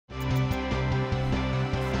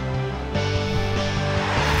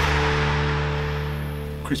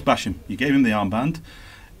Chris Basham. You gave him the armband.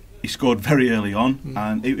 He scored very early on,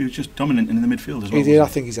 and he was just dominant in the midfield as well. He did. I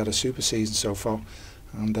think he's had a super season so far.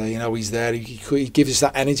 And you know, he's there. He gives us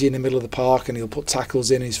that energy in the middle of the park, and he'll put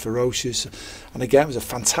tackles in. He's ferocious, and again, it was a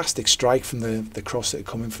fantastic strike from the cross that had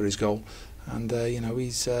come in for his goal. And you know,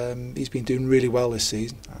 he's been doing really well this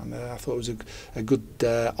season, and I thought it was a good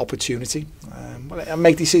opportunity. I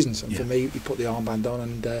make decisions, and for me, he put the armband on,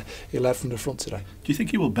 and he led from the front today. Do you think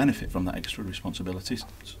he will benefit from that extra responsibilities?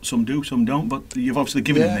 Some do, some don't. But you've obviously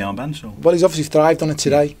given him the armband, so. Well, he's obviously thrived on it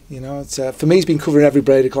today. You know, it's, for me, he's been covering every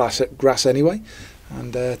blade of grass anyway.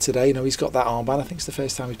 And today, you know, he's got that armband. I think it's the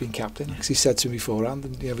first time he's been captain. Because he said to me beforehand,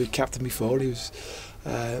 and you know, we'd captain before. He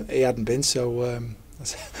hadn't been, so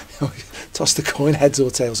tossed the coin, heads or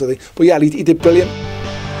tails. But yeah, he did brilliant.